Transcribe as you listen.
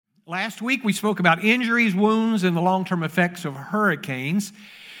Last week we spoke about injuries, wounds, and the long-term effects of hurricanes,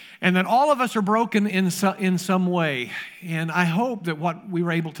 and that all of us are broken in some way. And I hope that what we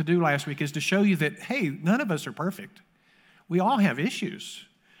were able to do last week is to show you that, hey, none of us are perfect. We all have issues.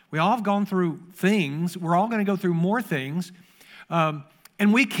 We all have gone through things. We're all going to go through more things. And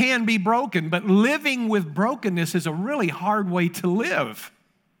we can be broken, but living with brokenness is a really hard way to live,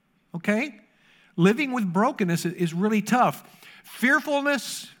 okay? Living with brokenness is really tough.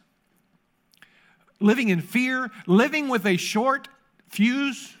 Fearfulness, living in fear, living with a short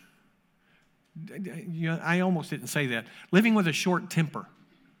fuse. I almost didn't say that. Living with a short temper,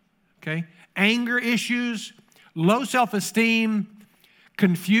 okay? Anger issues, low self-esteem,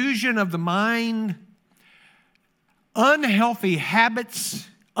 confusion of the mind, unhealthy habits,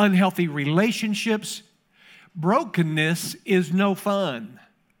 unhealthy relationships. Brokenness is no fun.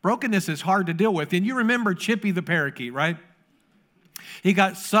 Brokenness is hard to deal with. And you remember Chippy the parakeet, right? He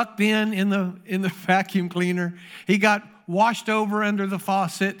got sucked in the vacuum cleaner. He got washed over under the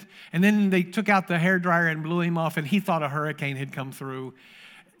faucet. And then they took out the hairdryer and blew him off, and he thought a hurricane had come through.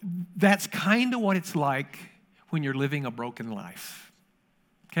 That's kind of what it's like when you're living a broken life.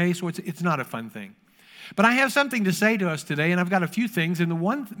 Okay, so it's not a fun thing. But I have something to say to us today, and I've got a few things. And the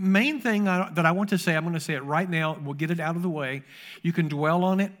one main thing that I want to say, I'm going to say it right now. We'll get it out of the way. You can dwell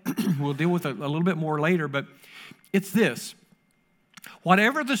on it. We'll deal with it a little bit more later. But it's this.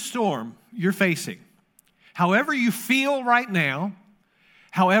 Whatever the storm you're facing, however you feel right now,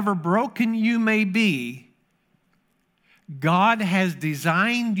 however broken you may be, God has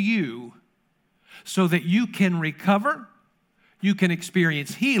designed you so that you can recover, you can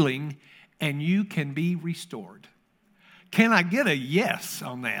experience healing, and you can be restored. Can I get a yes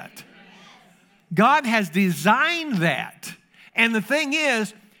on that? God has designed that. And the thing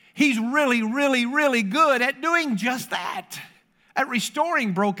is, He's really, really, really good at doing just that, at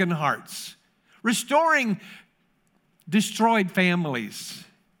restoring broken hearts, restoring destroyed families,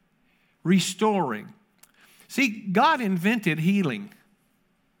 restoring. See, God invented healing.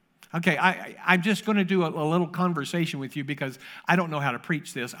 Okay, I'm just going to do a little conversation with you because I don't know how to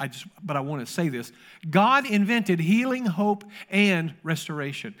preach this, but I want to say this. God invented healing, hope, and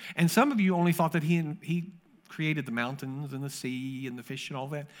restoration. And some of you only thought that He created the mountains and the sea and the fish and all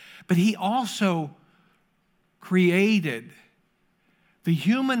that. But He also created the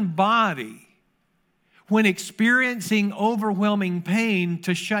human body when experiencing overwhelming pain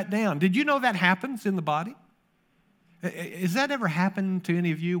to shut down. Did you know that happens in the body? Has that ever happened to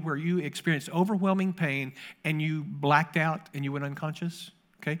any of you where you experienced overwhelming pain and you blacked out and you went unconscious?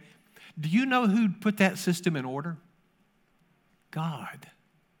 Okay. Do you know who put that system in order? God.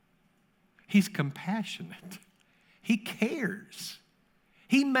 He's compassionate. He cares.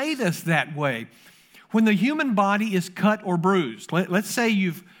 He made us that way. When the human body is cut or bruised, let's say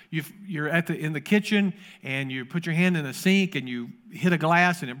you're in the kitchen and you put your hand in the sink and you hit a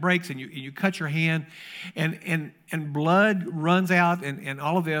glass and it breaks and you cut your hand and blood runs out and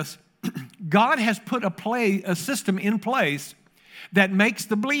all of this. God has put a system in place that makes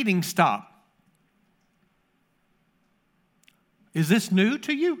the bleeding stop. Is this new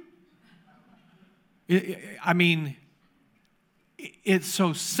to you? I mean, it's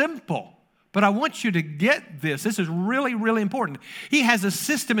so simple. But I want you to get this. This is really, really important. He has a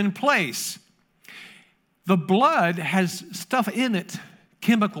system in place. The blood has stuff in it,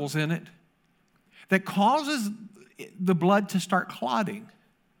 chemicals in it, that causes the blood to start clotting.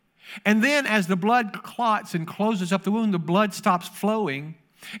 And then as the blood clots and closes up the wound, the blood stops flowing.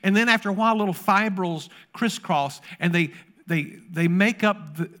 And then after a while, little fibrils crisscross, and they make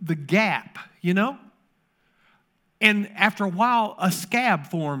up the gap, you know? And after a while, a scab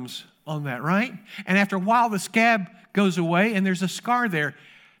forms on that, right? And after a while, the scab goes away and there's a scar there.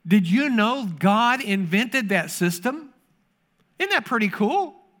 Did you know God invented that system? Isn't that pretty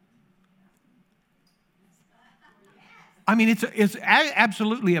cool? I mean, it's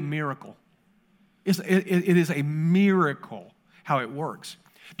absolutely a miracle. It is a miracle how it works.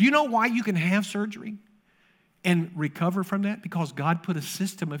 Do you know why you can have surgery and recover from that? Because God put a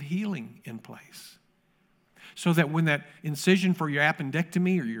system of healing in place. So that when that incision for your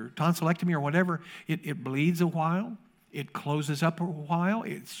appendectomy or your tonsillectomy or whatever, it bleeds a while, it closes up a while,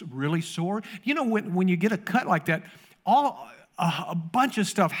 it's really sore. You know, when you get a cut like that, a bunch of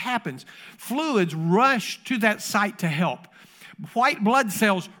stuff happens. Fluids rush to that site to help. White blood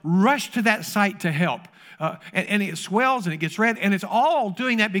cells rush to that site to help. And it swells and it gets red. And it's all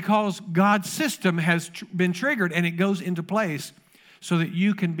doing that because God's system has been triggered and it goes into place so that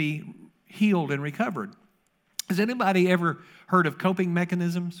you can be healed and recovered. Has anybody ever heard of coping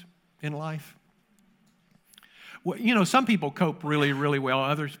mechanisms in life? Well, some people cope really, really well.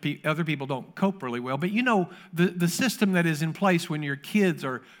 Other people don't cope really well. But the system that is in place when your kids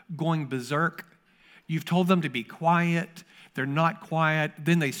are going berserk, you've told them to be quiet. They're not quiet.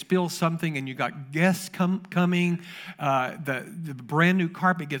 Then they spill something, and you got guests coming. The brand new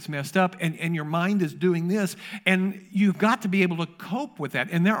carpet gets messed up, and your mind is doing this. And you've got to be able to cope with that.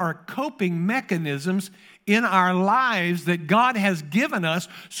 And there are coping mechanisms in our lives that God has given us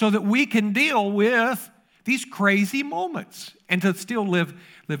so that we can deal with these crazy moments and to still live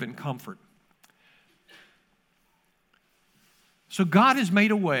in comfort. So God has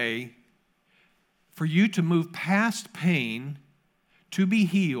made a way for you to move past pain, to be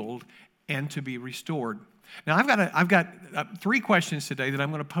healed, and to be restored. Now, I've got 3 questions today that I'm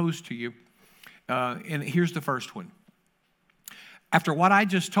going to pose to you, and here's the first one. After what I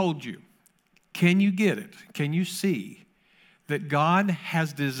just told you, can you get it? Can you see that God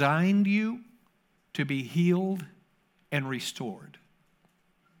has designed you to be healed and restored?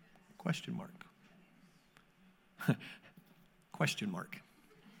 Question mark. Question mark.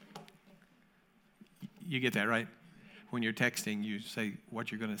 You get that, right? When you're texting, you say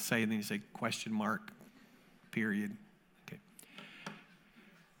what you're going to say, and then you say question mark, period. Okay.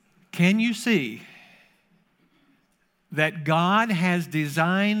 Can you see that God has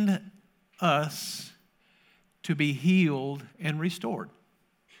designed us to be healed and restored?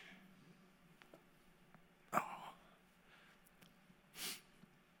 Oh.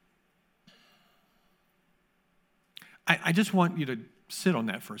 I just want you to sit on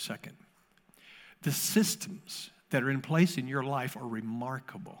that for a second. The systems that are in place in your life are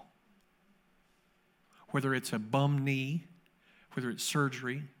remarkable. Whether it's a bum knee, whether it's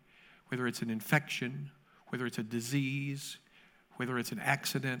surgery, whether it's an infection, whether it's a disease, whether it's an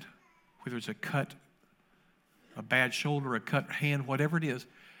accident, whether it's a cut, a bad shoulder, a cut hand, whatever it is,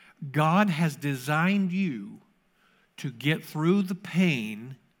 God has designed you to get through the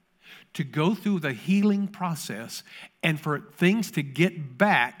pain, to go through the healing process, and for things to get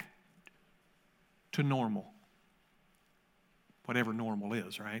back to normal. Whatever normal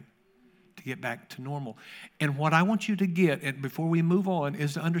is, right? To get back to normal. And what I want you to get, and before we move on,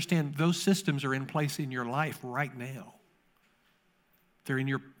 is to understand those systems are in place in your life right now. They're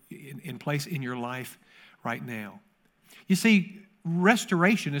in place in your life right now. You see,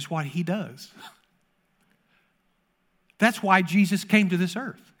 restoration is what He does. That's why Jesus came to this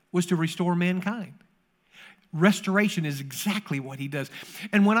earth, was to restore mankind. Restoration is exactly what He does.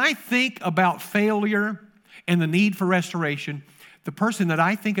 And when I think about failure and the need for restoration, the person that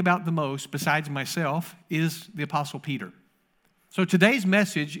I think about the most, besides myself, is the Apostle Peter. So today's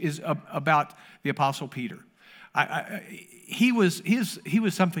message is about the Apostle Peter. He was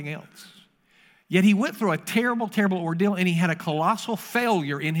something else. Yet he went through a terrible, terrible ordeal, and he had a colossal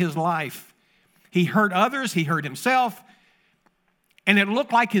failure in his life. He hurt others, he hurt himself, and it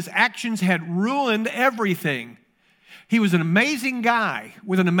looked like his actions had ruined everything. He was an amazing guy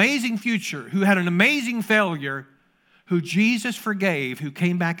with an amazing future who had an amazing failure, who Jesus forgave, who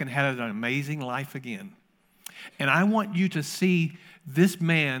came back and had an amazing life again. And I want you to see this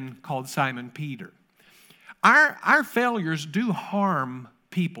man called Simon Peter. Our failures do harm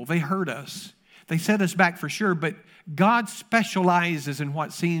people. They hurt us. They set us back for sure, but God specializes in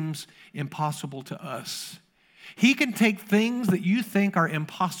what seems impossible to us. He can take things that you think are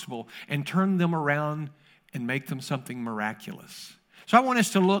impossible and turn them around and make them something miraculous. So I want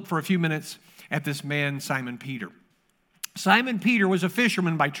us to look for a few minutes at this man, Simon Peter. Simon Peter was a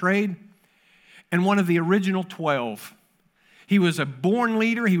fisherman by trade and one of the original 12. He was a born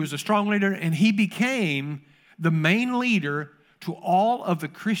leader, he was a strong leader, and he became the main leader to all of the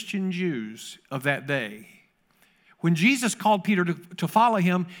Christian Jews of that day. When Jesus called Peter to follow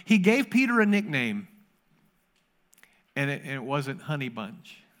him, he gave Peter a nickname. And it wasn't Honey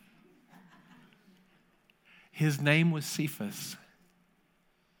Bunch. His name was Cephas.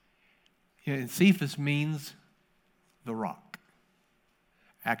 And Cephas means the rock.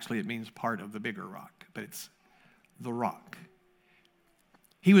 Actually, it means part of the bigger rock, but it's the rock.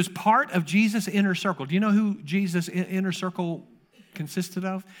 He was part of Jesus' inner circle. Do you know who Jesus' inner circle consisted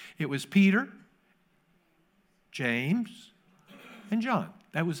of? It was Peter, James, and John.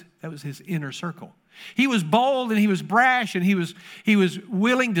 That was his inner circle. He was bold and he was brash and he was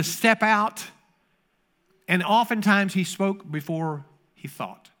willing to step out. And oftentimes he spoke before he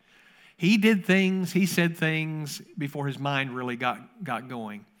thought. He did things, he said things before his mind really got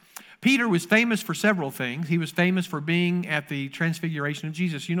going. Peter was famous for several things. He was famous for being at the transfiguration of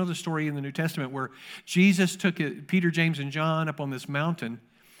Jesus. You know the story in the New Testament where Jesus took Peter, James, and John up on this mountain.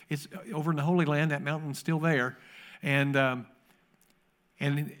 It's over in the Holy Land. That mountain's still there. And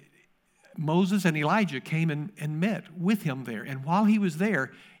Moses and Elijah came and met with him there. And while he was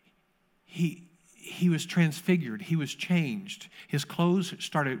there, he was transfigured. He was changed. His clothes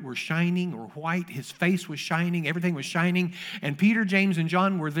were shining or white. His face was shining. Everything was shining. And Peter, James, and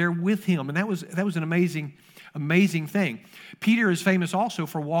John were there with him. And that was an amazing thing. Peter is famous also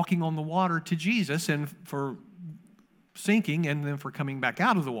for walking on the water to Jesus and for sinking and then for coming back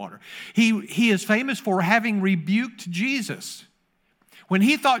out of the water. He is famous for having rebuked Jesus. When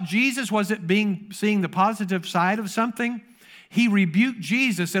he thought Jesus wasn't seeing the positive side of something, he rebuked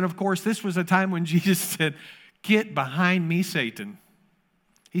Jesus. And of course, this was a time when Jesus said, "Get behind me, Satan."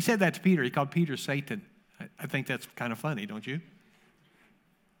 He said that to Peter. He called Peter Satan. I think that's kind of funny, don't you?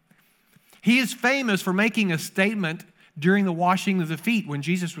 He is famous for making a statement during the washing of the feet when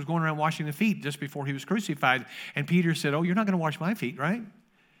Jesus was going around washing the feet just before he was crucified. And Peter said, "Oh, you're not going to wash my feet, right?"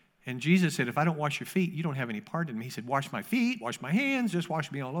 And Jesus said, "If I don't wash your feet, you don't have any part in me." He said, "Wash my feet, wash my hands, just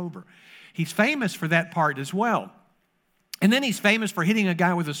wash me all over." He's famous for that part as well. And then he's famous for hitting a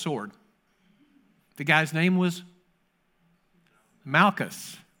guy with a sword. The guy's name was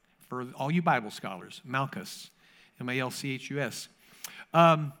Malchus, for all you Bible scholars. Malchus, Malchus.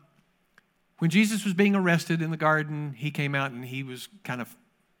 When Jesus was being arrested in the garden, he came out and he was kind of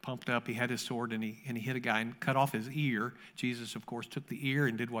pumped up. He had his sword and he hit a guy and cut off his ear. Jesus, of course, took the ear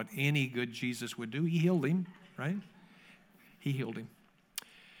and did what any good Jesus would do. He healed him, right? He healed him.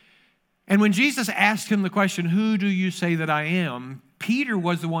 And when Jesus asked him the question, "Who do you say that I am?" Peter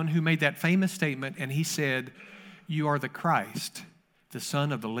was the one who made that famous statement, and he said, "You are the Christ, the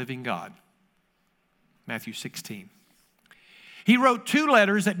Son of the living God." Matthew 16. He wrote 2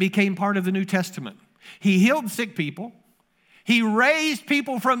 letters that became part of the New Testament. He healed sick people. He raised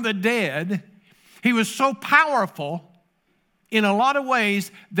people from the dead. He was so powerful in a lot of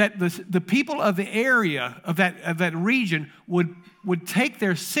ways that the people of the area, of that region, would take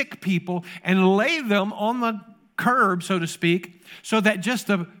their sick people and lay them on the curb, so to speak, so that just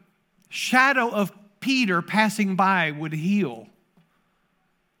the shadow of Peter passing by would heal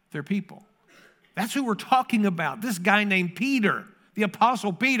their people. That's who we're talking about. This guy named Peter, the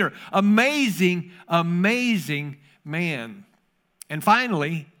Apostle Peter. Amazing, amazing man. And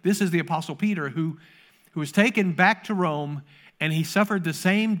finally, this is the Apostle Peter who was taken back to Rome, and he suffered the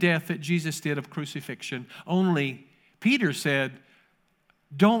same death that Jesus did of crucifixion. Only Peter said,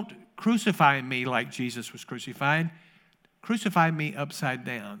 "Don't crucify me like Jesus was crucified. Crucify me upside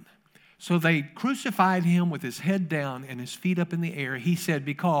down." So they crucified him with his head down and his feet up in the air. He said,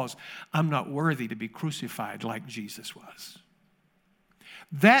 "Because I'm not worthy to be crucified like Jesus was."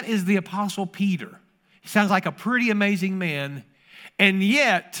 That is the Apostle Peter. He sounds like a pretty amazing man, and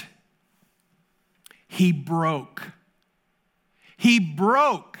yet he broke. He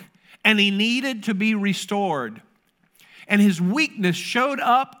broke, and he needed to be restored. And his weakness showed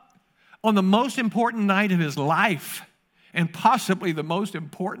up on the most important night of his life, and possibly the most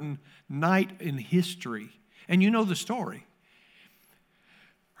important night in history. And you know the story.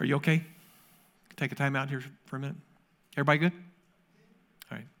 Are you okay? Take a time out here for a minute. Everybody good?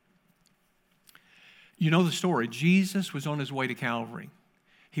 All right. You know the story. Jesus was on his way to Calvary.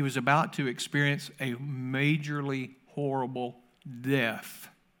 He was about to experience a majorly horrible death.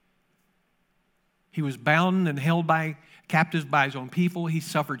 He was bound and held captives by his own people. He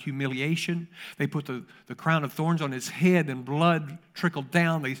suffered humiliation. They put the crown of thorns on his head and blood trickled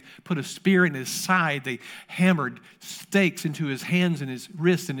down. They put a spear in his side. They hammered stakes into his hands and his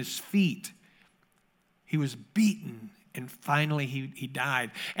wrists and his feet. He was beaten, and finally he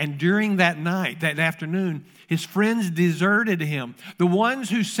died. And during that night, that afternoon, his friends deserted him. The ones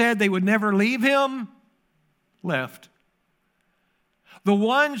who said they would never leave him left. The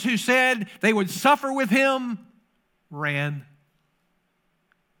ones who said they would suffer with him ran.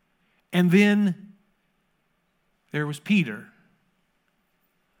 And then there was Peter,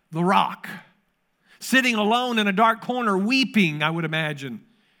 the rock, sitting alone in a dark corner weeping, I would imagine.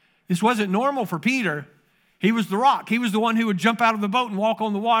 This wasn't normal for Peter. He was the rock. He was the one who would jump out of the boat and walk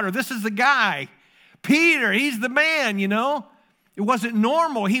on the water. This is the guy. Peter, he's the man, you know. It wasn't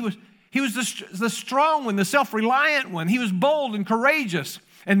normal. He was the strong one, the self-reliant one. He was bold and courageous.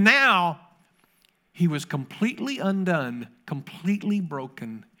 And now he was completely undone, completely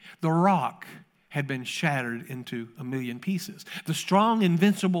broken. The rock had been shattered into a million pieces. The strong,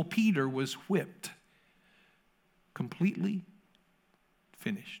 invincible Peter was whipped, completely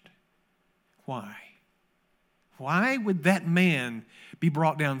finished. Why? Why would that man be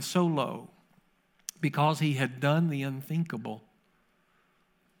brought down so low? Because he had done the unthinkable.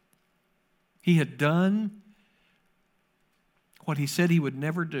 He had done what he said he would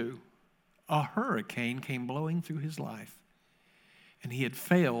never do. A hurricane came blowing through his life. And he had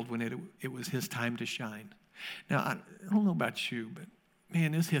failed when it was his time to shine. Now, I don't know about you, but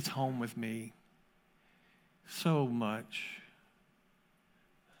man, this hits home with me so much.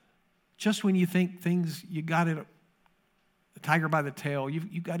 Just when you think things, you got it, the tiger by the tail,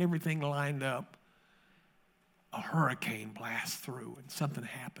 you got everything lined up, a hurricane blasts through and something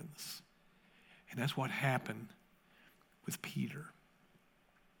happens. And that's what happened with Peter.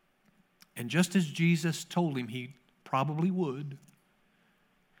 And just as Jesus told him he probably would,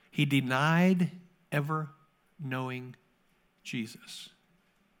 he denied ever knowing Jesus.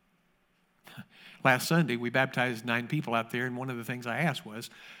 Last Sunday, we baptized 9 people out there, and one of the things I asked was,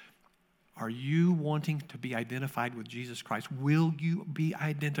 are you wanting to be identified with Jesus Christ? Will you be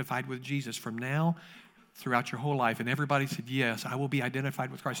identified with Jesus from now throughout your whole life? And everybody said, yes, I will be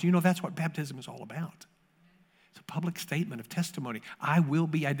identified with Christ. You know, that's what baptism is all about. It's a public statement of testimony. I will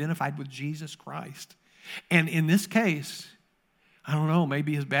be identified with Jesus Christ. And in this case, I don't know,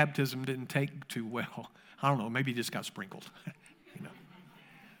 maybe his baptism didn't take too well. I don't know, maybe he just got sprinkled. You know,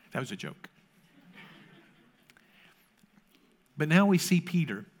 that was a joke. But now we see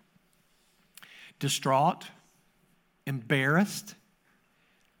Peter, distraught, embarrassed,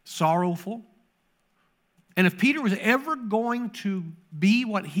 sorrowful. And if Peter was ever going to be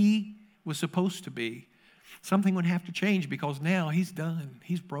what he was supposed to be, something would have to change, because now he's done.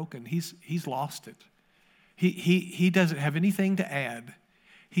 He's broken. He's lost it. He doesn't have anything to add.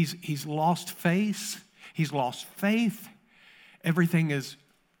 He's lost face. He's lost faith. Everything is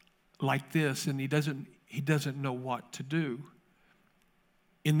like this, and he doesn't know what to do.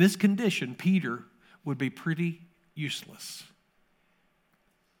 In this condition, Peter would be pretty useless.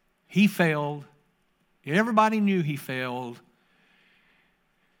 He failed. Everybody knew he failed.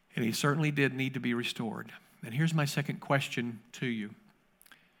 And he certainly did need to be restored. And here's my second question to you.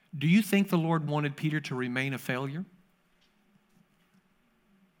 Do you think the Lord wanted Peter to remain a failure?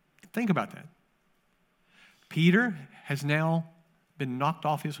 Think about that. Peter has now been knocked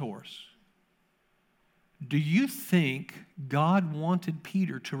off his horse. Do you think God wanted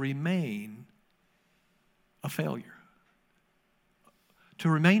Peter to remain a failure? To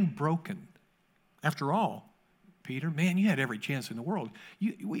remain broken? After all, Peter, man, you had every chance in the world.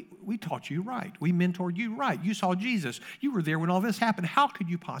 We taught you right. We mentored you right. You saw Jesus. You were there when all this happened. How could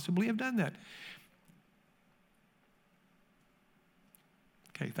you possibly have done that?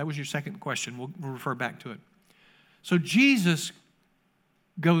 Okay, that was your second question. We'll refer back to it. So Jesus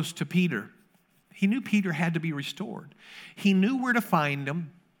goes to Peter. He knew Peter had to be restored. He knew where to find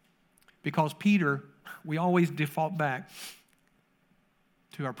him, because Peter, we always default back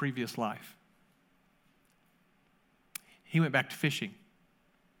to our previous life. He went back to fishing.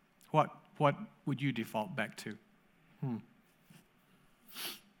 What would you default back to?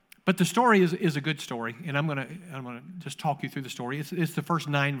 But the story is a good story, and I'm gonna just talk you through the story. It's the first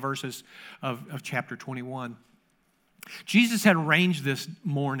 9 verses of chapter 21. Jesus had arranged this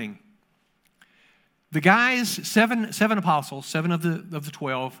morning. The guys, seven apostles, 7 of the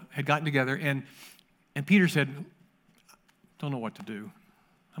 12, had gotten together, and Peter said, "Don't know what to do.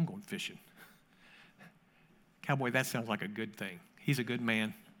 I'm going fishing." Cowboy, that sounds like a good thing. He's a good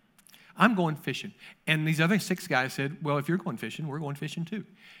man. I'm going fishing. And these other 6 guys said, well, if you're going fishing, we're going fishing too.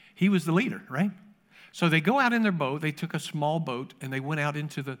 He was the leader, right? So they go out in their boat. They took a small boat, and they went out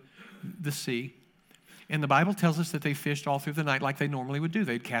into the sea. And the Bible tells us that they fished all through the night like they normally would do.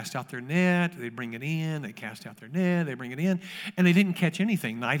 They'd cast out their net. They'd bring it in. They'd cast out their net. They'd bring it in. And they didn't catch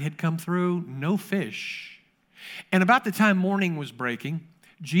anything. Night had come through. No fish. And about the time morning was breaking,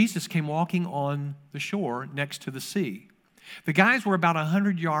 Jesus came walking on the shore next to the sea. The guys were about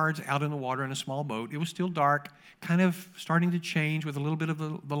 100 yards out in the water in a small boat. It was still dark, kind of starting to change with a little bit of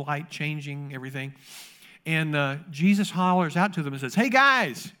the light changing everything. And Jesus hollers out to them and says, "Hey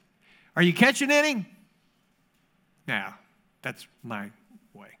guys, are you catching any?" Now, that's my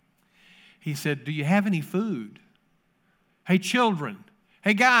way. He said, "Do you have any food? Hey children,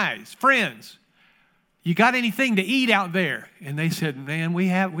 hey guys, friends, you got anything to eat out there?" And they said, "Man, we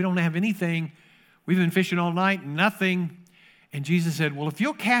don't have anything. We've been fishing all night, nothing." And Jesus said, "Well, if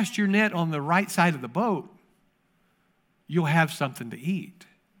you'll cast your net on the right side of the boat, you'll have something to eat."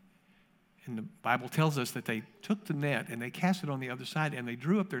 And the Bible tells us that they took the net and they cast it on the other side, and they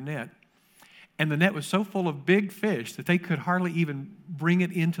drew up their net. And the net was so full of big fish that they could hardly even bring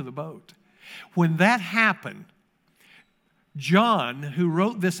it into the boat. When that happened, John, who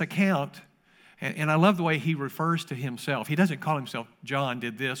wrote this account, and I love the way he refers to himself. He doesn't call himself John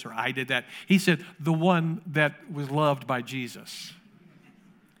did this or I did that. He said the one that was loved by Jesus.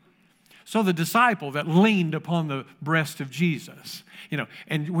 So the disciple that leaned upon the breast of Jesus.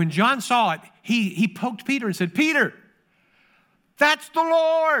 And when John saw it, he poked Peter and said, "Peter, That's the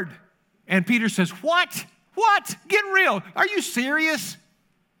Lord. And Peter says, what? What? Get real. Are you serious?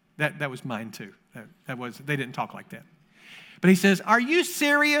 That was mine too. They didn't talk like that. But he says, are you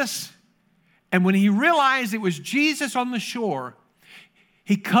serious? And when he realized it was Jesus on the shore,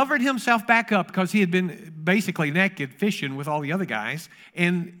 he covered himself back up because he had been basically naked fishing with all the other guys.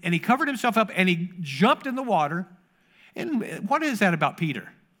 And he covered himself up and he jumped in the water. And what is that about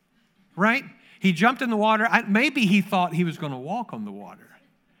Peter? Right? He jumped in the water. Maybe he thought he was going to walk on the water.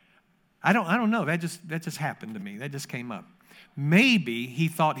 I don't know. That just happened to me. That just came up. Maybe he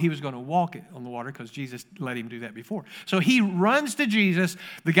thought he was going to walk on the water because Jesus let him do that before. So he runs to Jesus.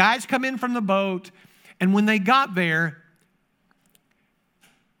 The guys come in from the boat. And when they got there,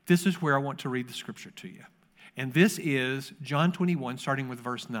 this is where I want to read the scripture to you. And this is John 21, starting with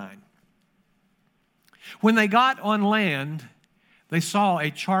verse 9. When they got on land, they saw a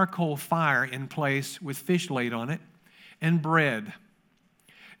charcoal fire in place with fish laid on it and bread.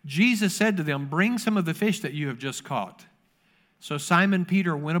 Jesus said to them, bring some of the fish that you have just caught. So Simon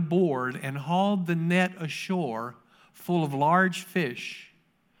Peter went aboard and hauled the net ashore full of large fish,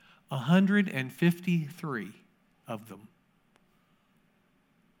 153 of them.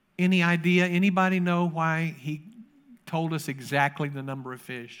 Any idea? Anybody know why he told us exactly the number of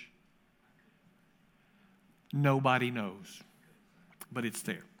fish? Nobody knows, but it's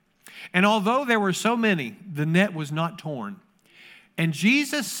there. And although there were so many, the net was not torn. And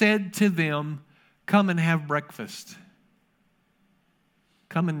Jesus said to them, come and have breakfast.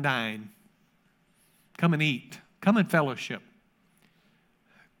 Come and dine. Come and eat. Come and fellowship.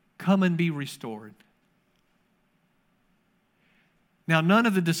 Come and be restored. Now, none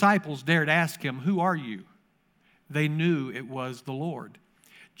of the disciples dared ask him, who are you? They knew it was the Lord.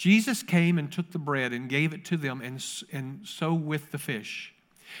 Jesus came and took the bread and gave it to them, and so with the fish.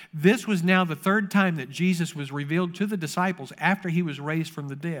 This was now the third time that Jesus was revealed to the disciples after he was raised from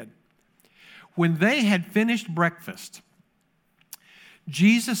the dead. When they had finished breakfast,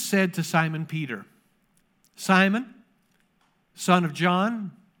 Jesus said to Simon Peter, Simon, son of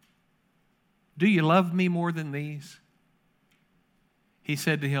John, do you love me more than these? He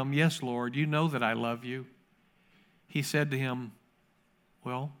said to him, yes, Lord, you know that I love you. He said to him,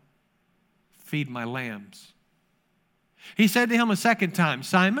 well, feed my lambs. He said to him a second time,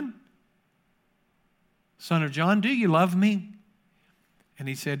 Simon, son of John, do you love me? And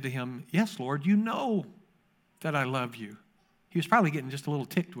he said to him, yes, Lord, you know that I love you. He was probably getting just a little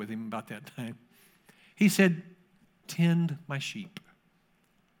ticked with him about that time. He said, tend my sheep.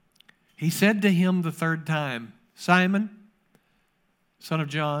 He said to him the third time, Simon, son of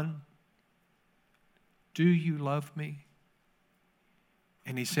John, do you love me?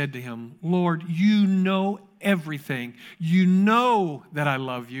 And he said to him, Lord, you know everything. You know that I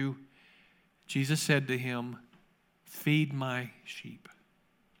love you. Jesus said to him, feed my sheep.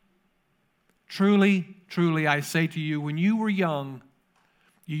 Truly, truly, I say to you, when you were young,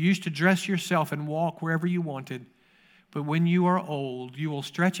 you used to dress yourself and walk wherever you wanted. But when you are old, you will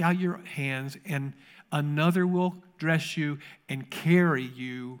stretch out your hands and another will dress you and carry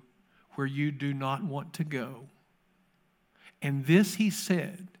you where you do not want to go. And this he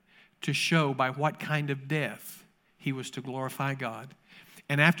said to show by what kind of death he was to glorify God.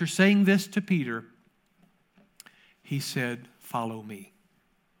 And after saying this to Peter, he said, follow me.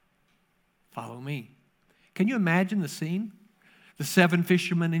 Follow me. Can you imagine the scene? The 7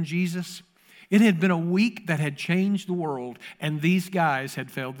 fishermen and Jesus. It had been a week that had changed the world, and these guys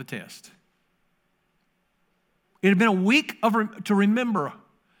had failed the test. It had been a week to remember.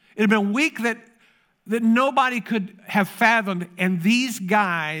 It had been a week that nobody could have fathomed, and these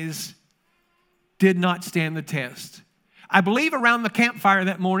guys did not stand the test. I believe around the campfire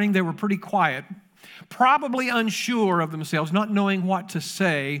that morning they were pretty quiet, probably unsure of themselves, not knowing what to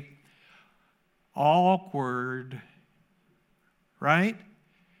say. Awkward, right?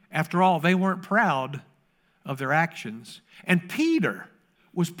 After all, they weren't proud of their actions. And Peter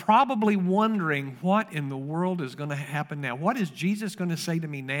was probably wondering, what in the world is going to happen now? What is Jesus going to say to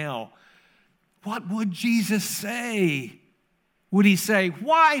me now? What would Jesus say? Would he say,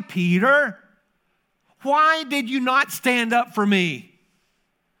 why, Peter? Why did you not stand up for me?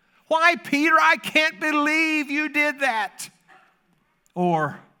 Why, Peter, I can't believe you did that.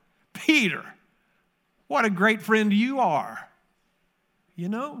 Or, Peter, what a great friend you are. You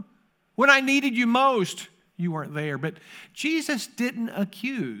know, when I needed you most, you weren't there. But Jesus didn't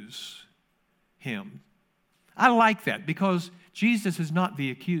accuse him. I like that because Jesus is not the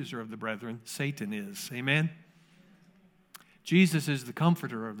accuser of the brethren. Satan is. Amen? Jesus is the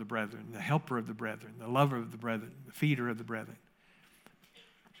comforter of the brethren, the helper of the brethren, the lover of the brethren, the feeder of the brethren.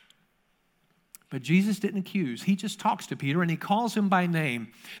 But Jesus didn't accuse. He just talks to Peter and he calls him by name.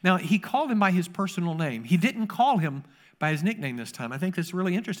 Now, he called him by his personal name. He didn't call him by his nickname this time. I think that's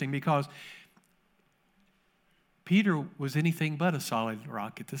really interesting because Peter was anything but a solid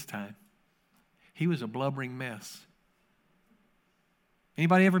rock at this time. He was a blubbering mess.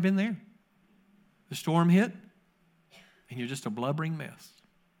 Anybody ever been there? The storm hit and you're just a blubbering mess.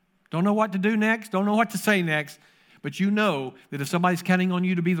 Don't know what to do next, don't know what to say next, but you know that if somebody's counting on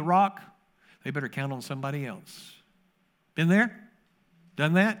you to be the rock, they better count on somebody else. Been there?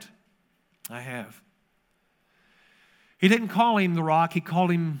 Done that? I have. He didn't call him the rock, he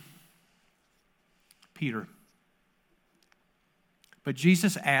called him Peter. But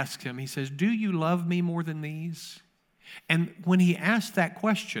Jesus asked him, he says, do you love me more than these? And when he asked that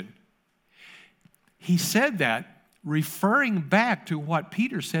question, he said that referring back to what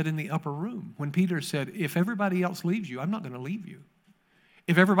Peter said in the upper room. When Peter said, if everybody else leaves you, I'm not going to leave you.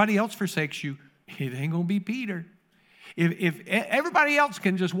 If everybody else forsakes you, it ain't going to be Peter. If everybody else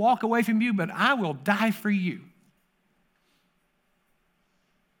can just walk away from you, but I will die for you.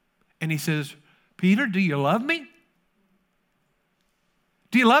 And he says, Peter, do you love me?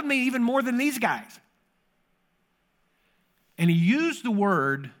 Do you love me even more than these guys? And he used the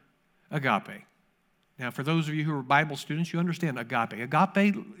word agape. Now, for those of you who are Bible students, you understand agape.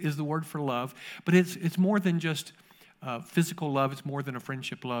 Agape is the word for love, but it's more than just physical love. It's more than a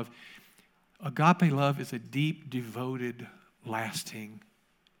friendship love. Agape love is a deep, devoted, lasting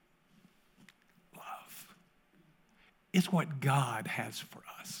love. It's what God has for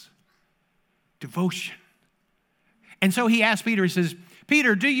us. Devotion. And so he asked Peter, he says,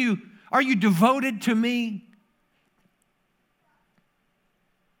 Peter, are you devoted to me?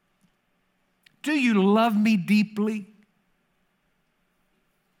 Do you love me deeply?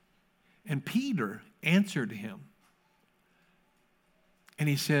 And Peter answered him. And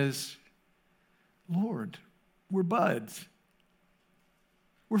he says, Lord, we're buds.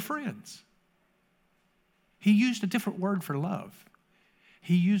 We're friends. He used a different word for love.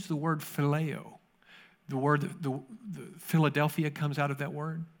 He used the word phileo. The word, the Philadelphia comes out of that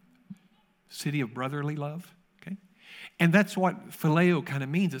word. City of brotherly love. Okay? And that's what phileo kind of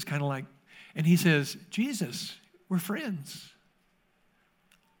means. It's kind of like, and he says, Jesus, we're friends.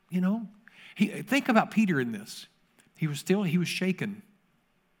 You know? Think about Peter in this. He was shaken.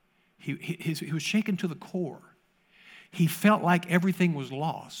 He was shaken to the core. He felt like everything was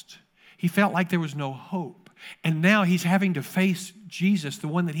lost. He felt like there was no hope. And now he's having to face Jesus, the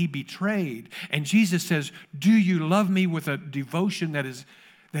one that he betrayed. And Jesus says, do you love me with a devotion that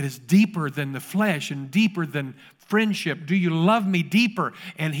is deeper than the flesh and deeper than friendship? Do you love me deeper?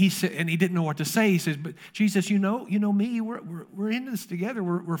 And he said, and he didn't know what to say. He says, but Jesus, you know me. We're in this together.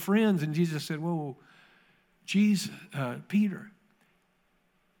 We're friends. And Jesus said, whoa, Jesus, Peter,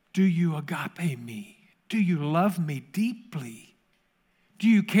 do you agape me? Do you love me deeply? Do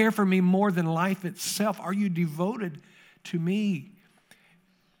you care for me more than life itself? Are you devoted to me?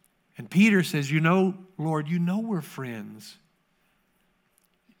 And Peter says, Lord, you know we're friends.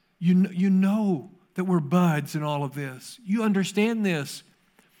 You know that we're buds in all of this. You understand this.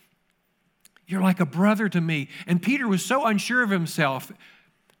 You're like a brother to me. And Peter was so unsure of himself,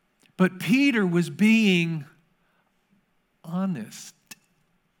 but Peter was being honest.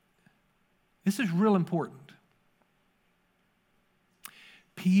 This is real important.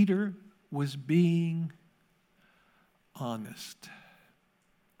 Peter was being honest.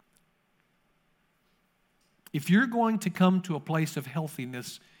 If you're going to come to a place of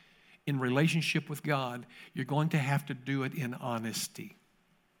healthiness in relationship with God, you're going to have to do it in honesty.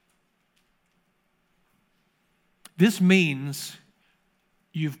 This means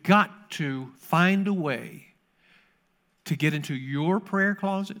you've got to find a way to get into your prayer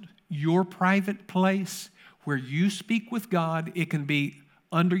closet, your private place where you speak with God. It can be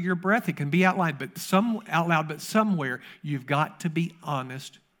under your breath, it can be out loud, but somewhere you've got to be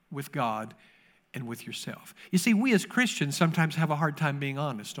honest with God and with yourself. You see, we as Christians sometimes have a hard time being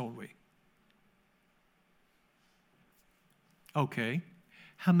honest, don't we? Okay,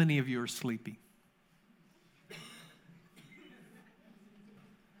 how many of you are sleepy?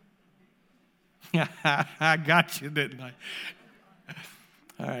 I got you, didn't I?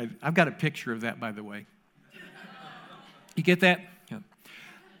 All right, I've got a picture of that, by the way. You get that? Yeah.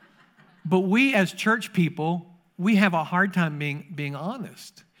 But we as church people, we have a hard time being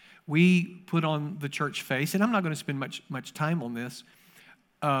honest. We put on the church face, and I'm not going to spend much time on this.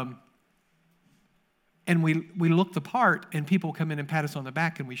 And we look the part, and people come in and pat us on the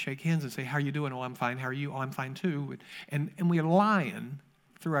back, and we shake hands and say, how are you doing? Oh, I'm fine. How are you? Oh, I'm fine too. And we're lying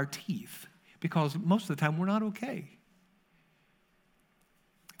through our teeth because most of the time we're not okay.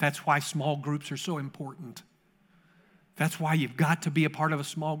 That's why small groups are so important. That's why you've got to be a part of a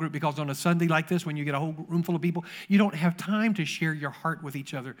small group, because on a Sunday like this, when you get a whole room full of people, you don't have time to share your heart with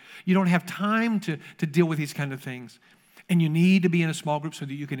each other. You don't have time to deal with these kind of things. And you need to be in a small group so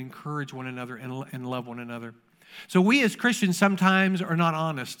that you can encourage one another and love one another. So we as Christians sometimes are not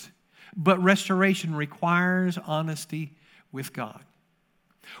honest, but restoration requires honesty with God.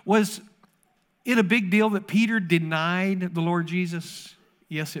 Was it a big deal that Peter denied the Lord Jesus?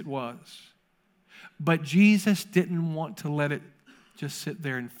 Yes, it was. But Jesus didn't want to let it just sit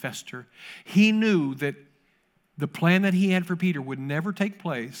there and fester. He knew that the plan that he had for Peter would never take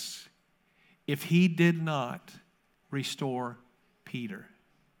place if he did not restore Peter.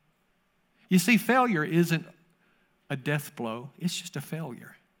 You see, failure isn't a death blow. It's just a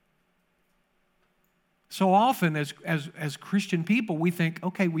failure. So often as Christian people, we think,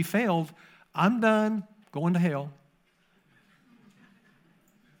 okay, we failed. I'm done going to hell.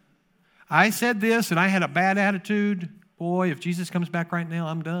 I said this and I had a bad attitude. Boy, if Jesus comes back right now,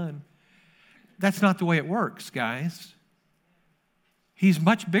 I'm done. That's not the way it works, guys. He's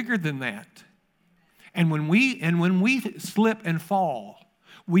much bigger than that. And when we slip and fall,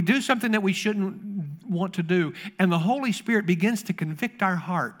 we do something that we shouldn't want to do, and the Holy Spirit begins to convict our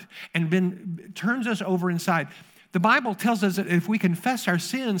heart and turns us over inside. The Bible tells us that if we confess our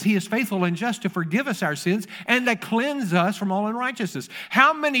sins, He is faithful and just to forgive us our sins and to cleanse us from all unrighteousness.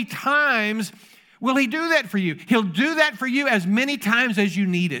 How many times will He do that for you? He'll do that for you as many times as you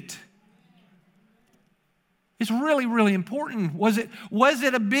need it. It's really, really important. Was it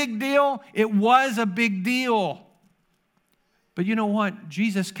a big deal? It was a big deal. But you know what?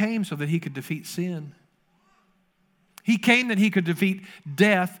 Jesus came so that He could defeat sin. He came that He could defeat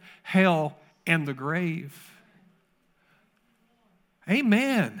death, hell, and the grave.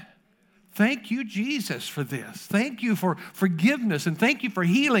 Amen. Thank you, Jesus, for this. Thank you for forgiveness, and thank you for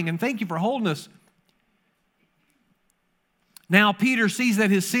healing, and thank you for wholeness. Now, Peter sees that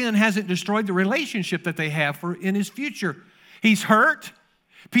his sin hasn't destroyed the relationship that they have in his future. He's hurt.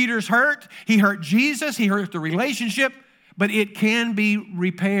 Peter's hurt. He hurt Jesus. He hurt the relationship, but it can be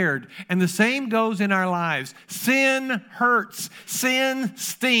repaired. And the same goes in our lives. Sin hurts. Sin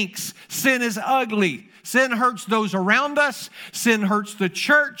stinks. Sin is ugly. Sin hurts those around us. Sin hurts the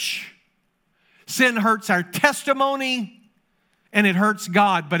church. Sin hurts our testimony. And it hurts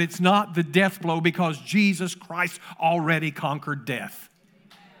God, but it's not the death blow because Jesus Christ already conquered death.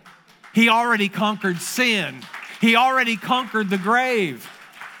 He already conquered sin. He already conquered the grave.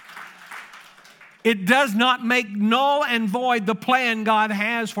 It does not make null and void the plan God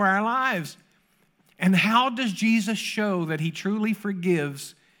has for our lives. And how does Jesus show that He truly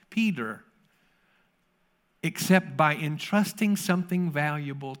forgives Peter? Except by entrusting something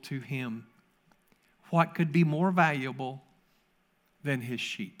valuable to him. What could be more valuable than his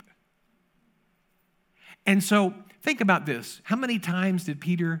sheep? And so, think about this. How many times did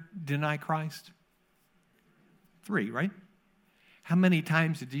Peter deny Christ? 3, right? How many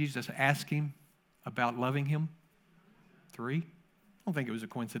times did Jesus ask him about loving him? 3. I don't think it was a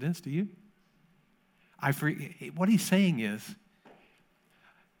coincidence, do you? What he's saying is,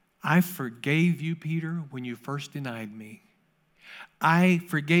 I forgave you, Peter, when you first denied me. I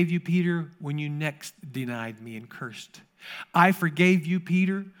forgave you, Peter, when you next denied me and cursed. I forgave you,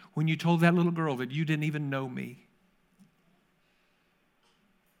 Peter, when you told that little girl that you didn't even know me.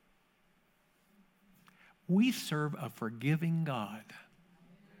 We serve a forgiving God.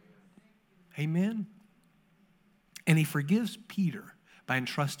 Amen? And He forgives Peter by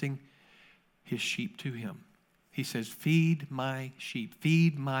entrusting his sheep to him. He says, feed my sheep,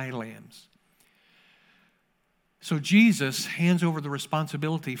 feed my lambs. So Jesus hands over the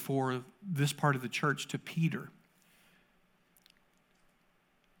responsibility for this part of the church to Peter.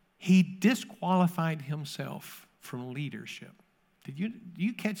 He disqualified himself from leadership. Do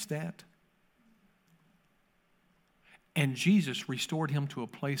you catch that? And Jesus restored him to a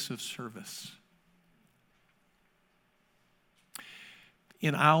place of service.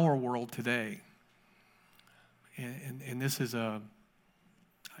 In our world today, and this is I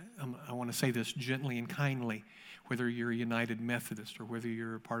want to say this gently and kindly, whether you're a United Methodist or whether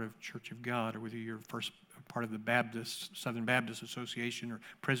you're a part of Church of God or whether you're first part of the Southern Baptist Association or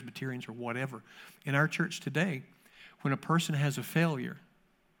Presbyterians or whatever. In our church today, when a person has a failure,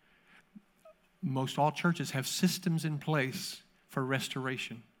 most all churches have systems in place for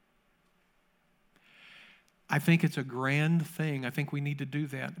restoration. I think it's a grand thing. I think we need to do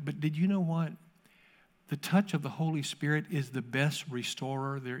that. But did you know what? The touch of the Holy Spirit is the best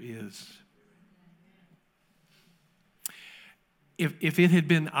restorer there is. If it had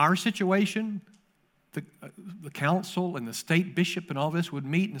been our situation, the council and the state bishop and all this would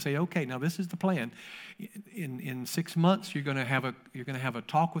meet and say, okay, now this is the plan. In 6 months, you're going to have a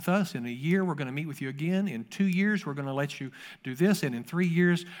talk with us. In a year, we're going to meet with you again. In 2 years, we're going to let you do this. And in 3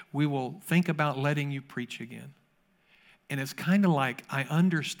 years, we will think about letting you preach again. And it's kind of like, I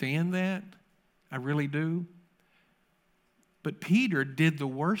understand that. I really do. But Peter did the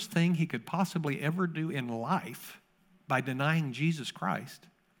worst thing he could possibly ever do in life by denying Jesus Christ.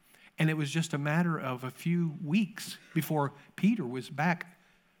 And it was just a matter of a few weeks before Peter was back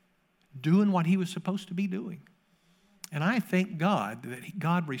doing what he was supposed to be doing. And I thank God that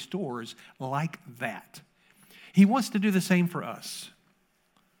God restores like that. He wants to do the same for us.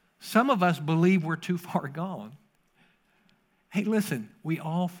 Some of us believe we're too far gone. Hey, listen, we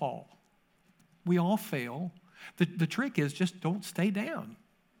all fall. We all fail. The trick is just don't stay down.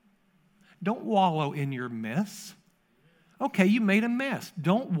 Don't wallow in your mess. Okay, you made a mess.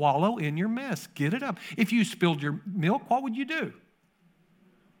 Don't wallow in your mess. Get it up. If you spilled your milk, what would you do?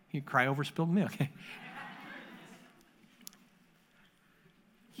 You'd cry over spilled milk.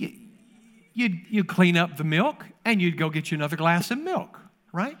 You'd clean up the milk and you'd go get you another glass of milk,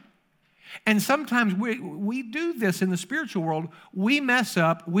 right? And sometimes we do this in the spiritual world. We mess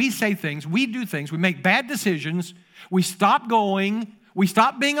up, we say things, we do things, we make bad decisions, we stop going, we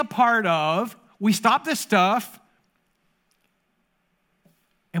stop being a part of, we stop this stuff,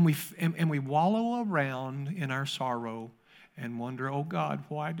 and we wallow around in our sorrow and wonder, oh God,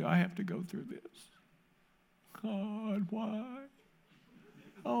 why do I have to go through this? God, why?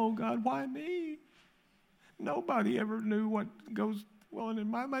 Oh God, why me? Nobody ever knew what goes on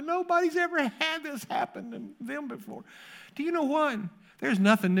in my mind. Nobody's ever had this happen to them before. Do you know what? There's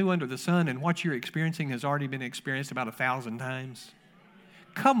nothing new under the sun, and what you're experiencing has already been experienced about 1,000 times.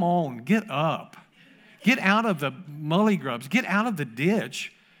 Come on, get up. Get out of the mully grubs. Get out of the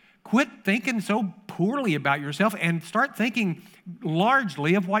ditch. Quit thinking so poorly about yourself and start thinking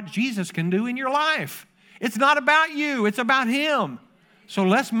largely of what Jesus can do in your life. It's not about you. It's about Him. So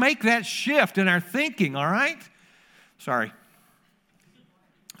let's make that shift in our thinking, all right? Sorry.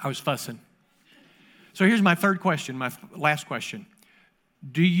 I was fussing. So here's my third question, my last question.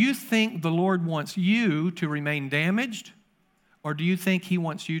 Do you think the Lord wants you to remain damaged, or do you think He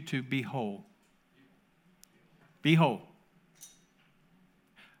wants you to be whole? Be whole.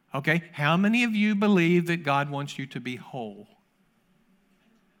 Okay, how many of you believe that God wants you to be whole?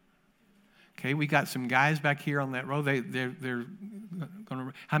 Okay, we got some guys back here on that row. They're going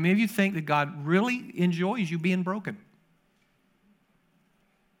to. How many of you think that God really enjoys you being broken?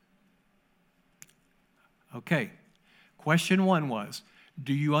 Okay, question one was,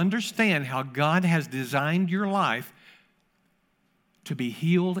 do you understand how God has designed your life to be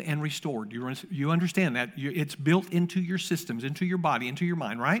healed and restored? You understand that? It's built into your systems, into your body, into your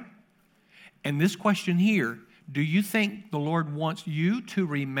mind, right? And this question here, do you think the Lord wants you to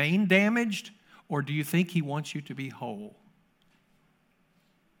remain damaged, or do you think He wants you to be whole?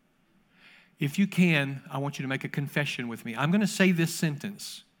 If you can, I want you to make a confession with me. I'm going to say this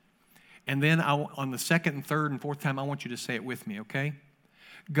sentence, and then on the second and third and fourth time, I want you to say it with me, okay?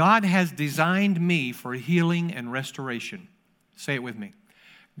 God has designed me for healing and restoration. Say it with me.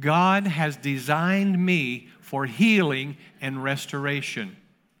 God has designed me for healing and restoration.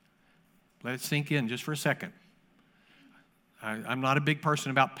 Let it sink in just for a second. I'm not a big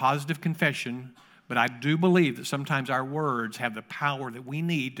person about positive confession, but I do believe that sometimes our words have the power that we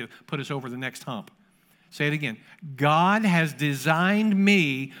need to put us over the next hump. Say it again. God has designed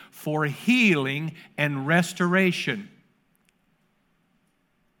me for healing and restoration.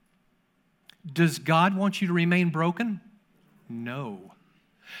 Does God want you to remain broken? No.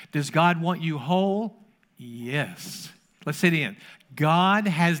 Does God want you whole? Yes. Let's say it again. God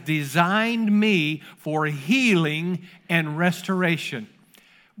has designed me for healing and restoration.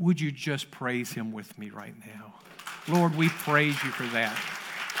 Would you just praise Him with me right now? Lord, we praise You for that.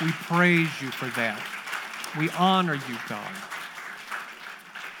 We praise You for that. We honor You, God.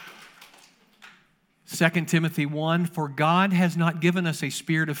 2 Timothy 1, for God has not given us a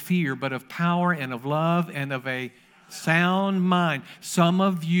spirit of fear, but of power and of love and of a sound mind. Some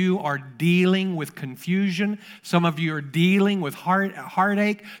of you are dealing with confusion. Some of you are dealing with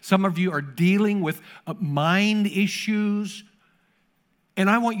heartache. Some of you are dealing with mind issues. And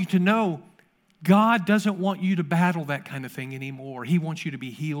I want you to know, God doesn't want you to battle that kind of thing anymore. He wants you to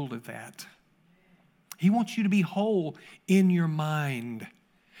be healed of that. He wants you to be whole in your mind.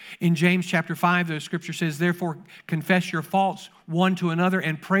 In James chapter 5, the scripture says, therefore confess your faults one to another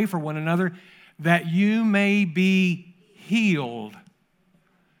and pray for one another that you may be healed.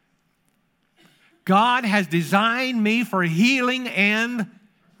 God has designed me for healing and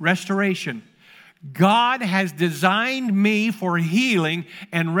restoration. God has designed me for healing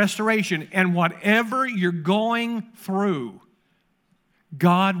and restoration. And whatever you're going through,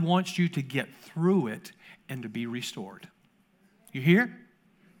 God wants you to get through it and to be restored. You hear?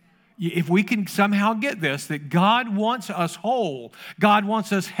 If we can somehow get this, that God wants us whole, God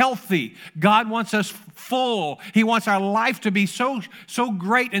wants us healthy, God wants us full. He wants our life to be so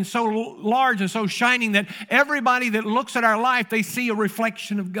great and so large and so shining that everybody that looks at our life, they see a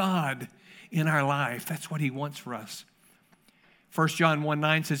reflection of God in our life. That's what He wants for us. 1 John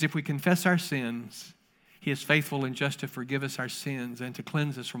 1:9 says, if we confess our sins, He is faithful and just to forgive us our sins and to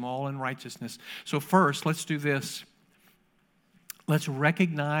cleanse us from all unrighteousness. So first, let's do this. Let's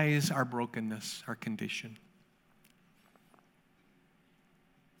recognize our brokenness, our condition.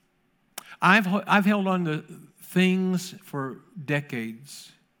 I've held on to things for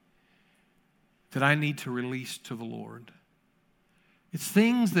decades that I need to release to the Lord. It's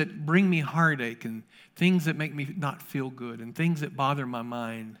things that bring me heartache and things that make me not feel good and things that bother my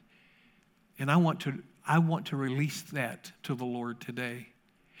mind. And I want to release that to the Lord today.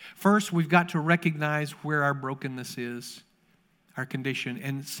 First, we've got to recognize where our brokenness is, our condition.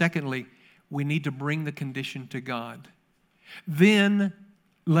 And secondly, we need to bring the condition to God. Then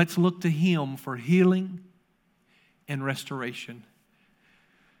let's look to Him for healing and restoration.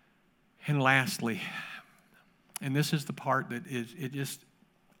 And lastly, and this is the part that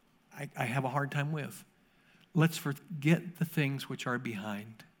I have a hard time with. Let's forget the things which are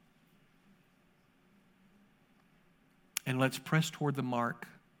behind. And let's press toward the mark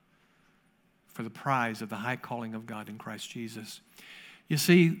for the prize of the high calling of God in Christ Jesus. You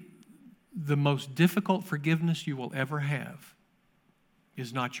see, the most difficult forgiveness you will ever have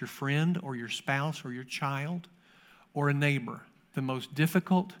is not your friend or your spouse or your child or a neighbor. The most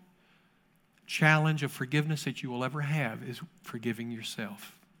difficult challenge of forgiveness that you will ever have is forgiving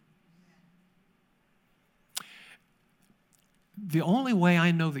yourself. The only way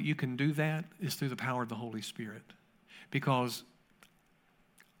I know that you can do that is through the power of the Holy Spirit, because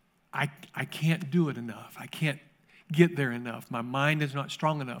I can't do it enough. I can't get there enough. My mind is not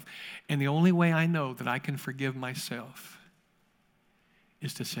strong enough. And the only way I know that I can forgive myself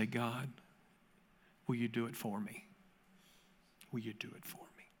is to say, God, will you do it for me? Will you do it for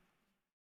me?